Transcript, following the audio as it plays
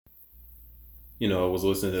I was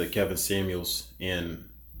listening to Kevin Samuels, and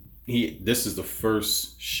this is the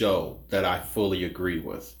first show that I fully agree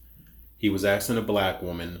with. He was asking a black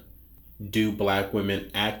woman, do black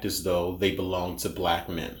women act as though they belong to black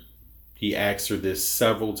men? He asked her this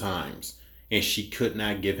several times, and she could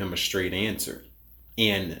not give him a straight answer.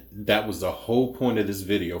 And that was the whole point of this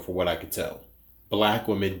video, for what I could tell. Black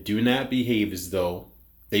women do not behave as though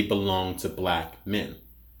they belong to black men.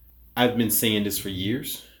 I've been saying this for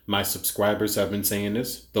years. My subscribers have been saying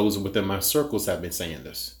this. Those within my circles have been saying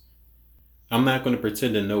this. I'm not going to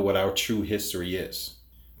pretend to know what our true history is.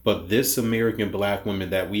 But this American black woman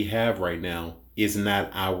that we have right now is not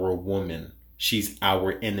our woman. She's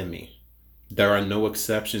our enemy. There are no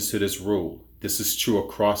exceptions to this rule. This is true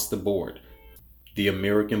across the board. The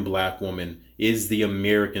American black woman is the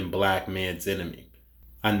American black man's enemy.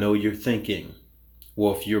 I know you're thinking,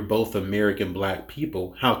 well, if you're both American black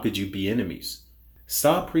people, how could you be enemies?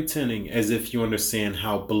 Stop pretending as if you understand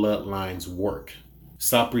how bloodlines work.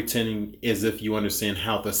 Stop pretending as if you understand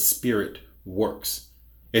how the spirit works.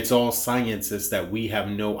 It's all sciences that we have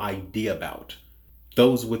no idea about.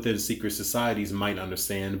 Those within secret societies might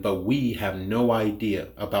understand, but we have no idea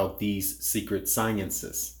about these secret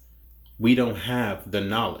sciences. We don't have the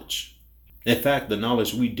knowledge. In fact, the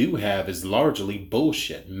knowledge we do have is largely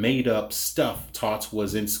bullshit, made up stuff taught to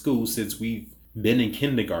us in school since we've been in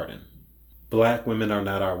kindergarten. Black women are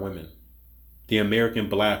not our women. The American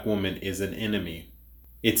black woman is an enemy.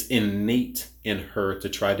 It's innate in her to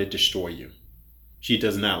try to destroy you. She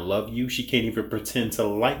does not love you. She can't even pretend to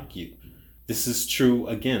like you. This is true,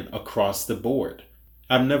 again, across the board.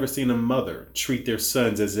 I've never seen a mother treat their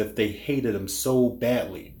sons as if they hated them so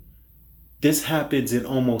badly. This happens in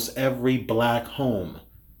almost every black home.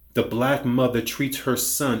 The black mother treats her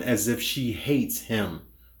son as if she hates him.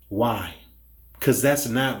 Why? Because that's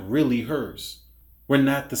not really hers. We're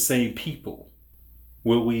not the same people.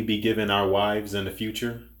 Will we be given our wives in the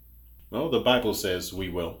future? Well, the Bible says we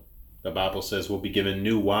will. The Bible says we'll be given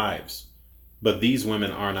new wives. But these women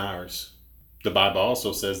aren't ours. The Bible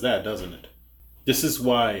also says that, doesn't it? This is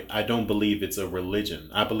why I don't believe it's a religion.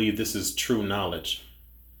 I believe this is true knowledge.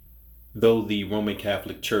 Though the Roman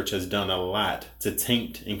Catholic Church has done a lot to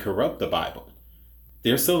taint and corrupt the Bible,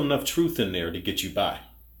 there's still enough truth in there to get you by.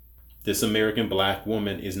 This American black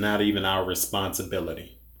woman is not even our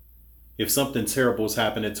responsibility. If something terrible is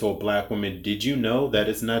happening to a black woman, did you know that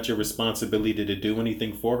it's not your responsibility to do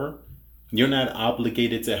anything for her? You're not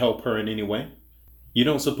obligated to help her in any way. You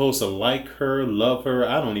don't supposed to like her, love her.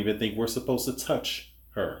 I don't even think we're supposed to touch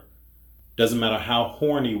her. Doesn't matter how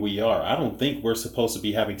horny we are. I don't think we're supposed to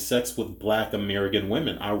be having sex with black American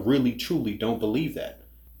women. I really, truly don't believe that.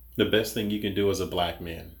 The best thing you can do as a black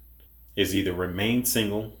man is either remain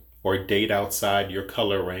single or date outside your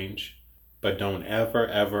color range. But don't ever,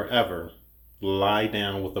 ever, ever lie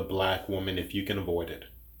down with a black woman if you can avoid it.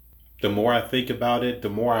 The more I think about it, the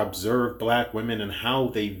more I observe black women and how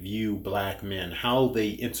they view black men, how they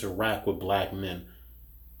interact with black men,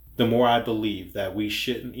 the more I believe that we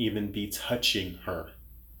shouldn't even be touching her.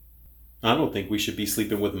 I don't think we should be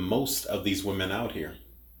sleeping with most of these women out here,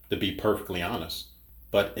 to be perfectly honest.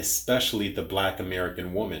 But especially the black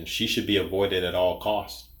American woman, she should be avoided at all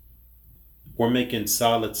costs. We're making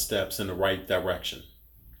solid steps in the right direction.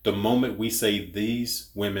 The moment we say these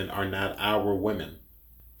women are not our women,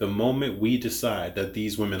 the moment we decide that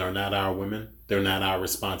these women are not our women, they're not our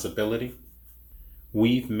responsibility,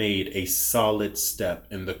 we've made a solid step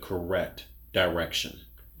in the correct direction.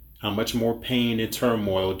 How much more pain and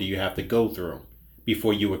turmoil do you have to go through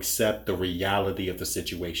before you accept the reality of the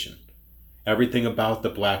situation? Everything about the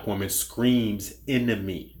black woman screams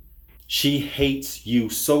enemy. She hates you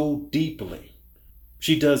so deeply.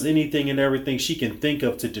 She does anything and everything she can think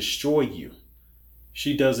of to destroy you.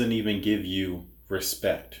 She doesn't even give you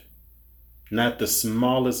respect. Not the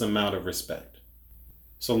smallest amount of respect.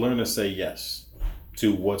 So learn to say yes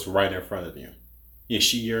to what's right in front of you. Is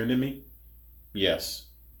she your enemy? Yes.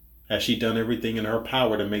 Has she done everything in her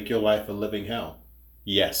power to make your life a living hell?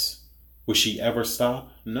 Yes. Will she ever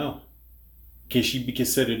stop? No. Can she be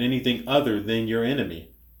considered anything other than your enemy?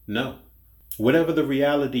 No. Whatever the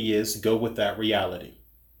reality is, go with that reality.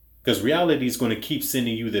 Because reality is going to keep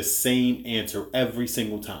sending you the same answer every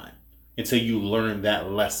single time until you learn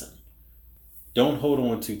that lesson. Don't hold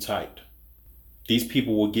on too tight. These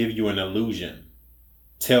people will give you an illusion.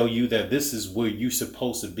 Tell you that this is where you're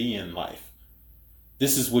supposed to be in life.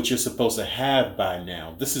 This is what you're supposed to have by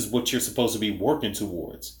now. This is what you're supposed to be working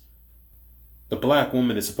towards. The black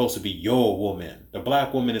woman is supposed to be your woman. The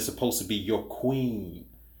black woman is supposed to be your queen.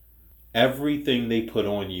 Everything they put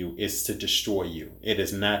on you is to destroy you. It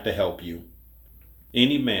is not to help you.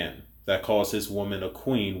 Any man that calls his woman a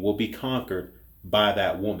queen will be conquered by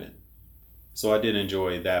that woman. So I did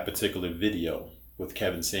enjoy that particular video with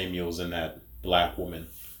Kevin Samuels and that black woman.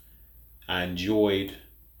 I enjoyed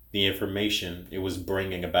the information it was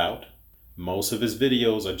bringing about. Most of his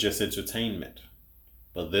videos are just entertainment,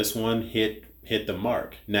 but this one hit the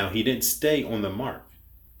mark. Now, he didn't stay on the mark.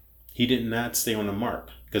 He did not stay on the mark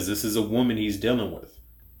because this is a woman he's dealing with.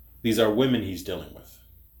 These are women he's dealing with.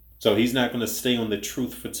 So he's not going to stay on the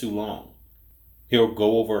truth for too long. He'll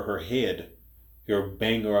go over her head. He'll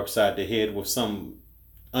bang her upside the head with some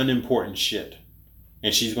unimportant shit.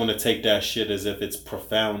 And she's going to take that shit as if it's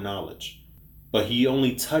profound knowledge. But he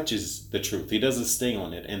only touches the truth. He doesn't stay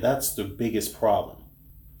on it. And that's the biggest problem.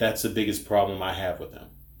 That's the biggest problem I have with him.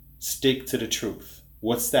 Stick to the truth.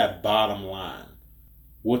 What's that bottom line?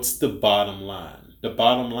 What's the bottom line? The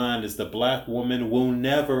bottom line is the black woman will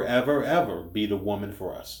never, ever, ever be the woman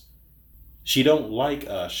for us. She don't like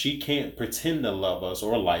us. She can't pretend to love us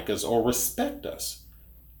or like us or respect us.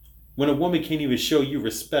 When a woman can't even show you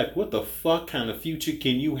respect, what the fuck kind of future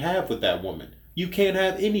can you have with that woman? You can't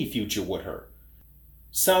have any future with her.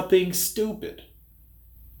 Stop being stupid.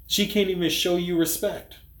 She can't even show you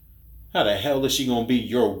respect. How the hell is she going to be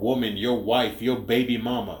your woman, your wife, your baby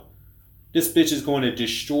mama? This bitch is going to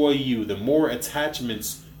destroy you. The more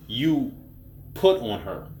attachments you put on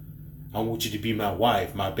her. I want you to be my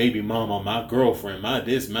wife, my baby mama, my girlfriend, my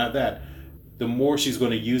this, my that. The more she's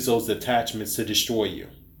going to use those attachments to destroy you.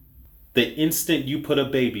 The instant you put a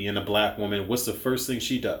baby in a black woman, what's the first thing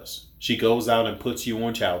she does? She goes out and puts you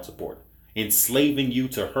on child support, enslaving you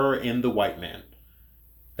to her and the white man.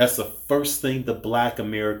 That's the first thing the black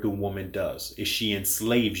American woman does, is she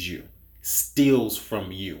enslaves you, steals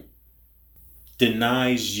from you,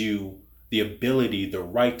 denies you the ability, the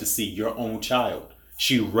right to see your own child.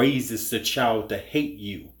 She raises the child to hate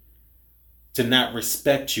you, to not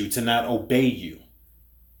respect you, to not obey you.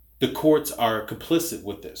 The courts are complicit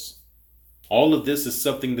with this. All of this is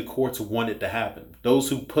something the courts wanted to happen. Those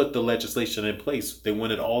who put the legislation in place, they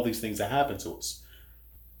wanted all these things to happen to us.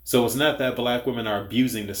 So it's not that black women are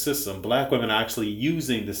abusing the system. Black women are actually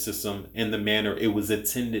using the system in the manner it was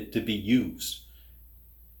intended to be used.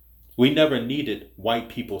 We never needed white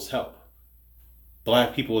people's help.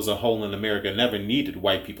 Black people as a whole in America never needed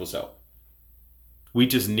white people's help. We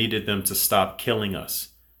just needed them to stop killing us,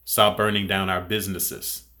 stop burning down our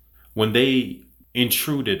businesses. When they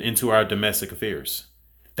intruded into our domestic affairs,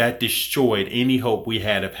 that destroyed any hope we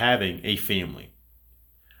had of having a family.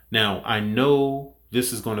 Now, I know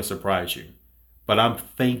this is going to surprise you, but I'm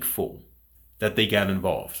thankful that they got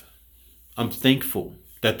involved. I'm thankful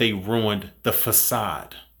that they ruined the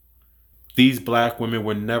facade. These black women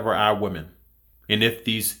were never our women. And if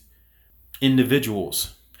these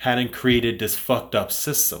individuals hadn't created this fucked up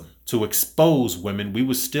system to expose women, we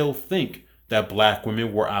would still think that black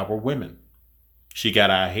women were our women. She got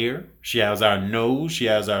our hair. She has our nose. She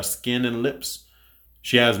has our skin and lips.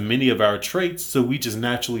 She has many of our traits. So we just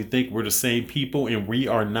naturally think we're the same people, and we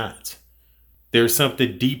are not. There's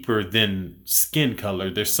something deeper than skin color.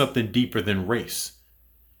 There's something deeper than race.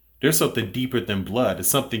 There's something deeper than blood. It's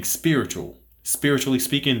something spiritual. Spiritually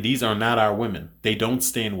speaking, these are not our women. They don't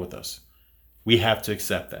stand with us. We have to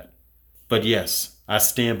accept that. But yes, I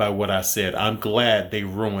stand by what I said. I'm glad they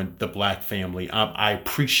ruined the black family. I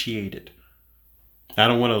appreciate it. I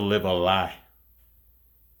don't want to live a lie.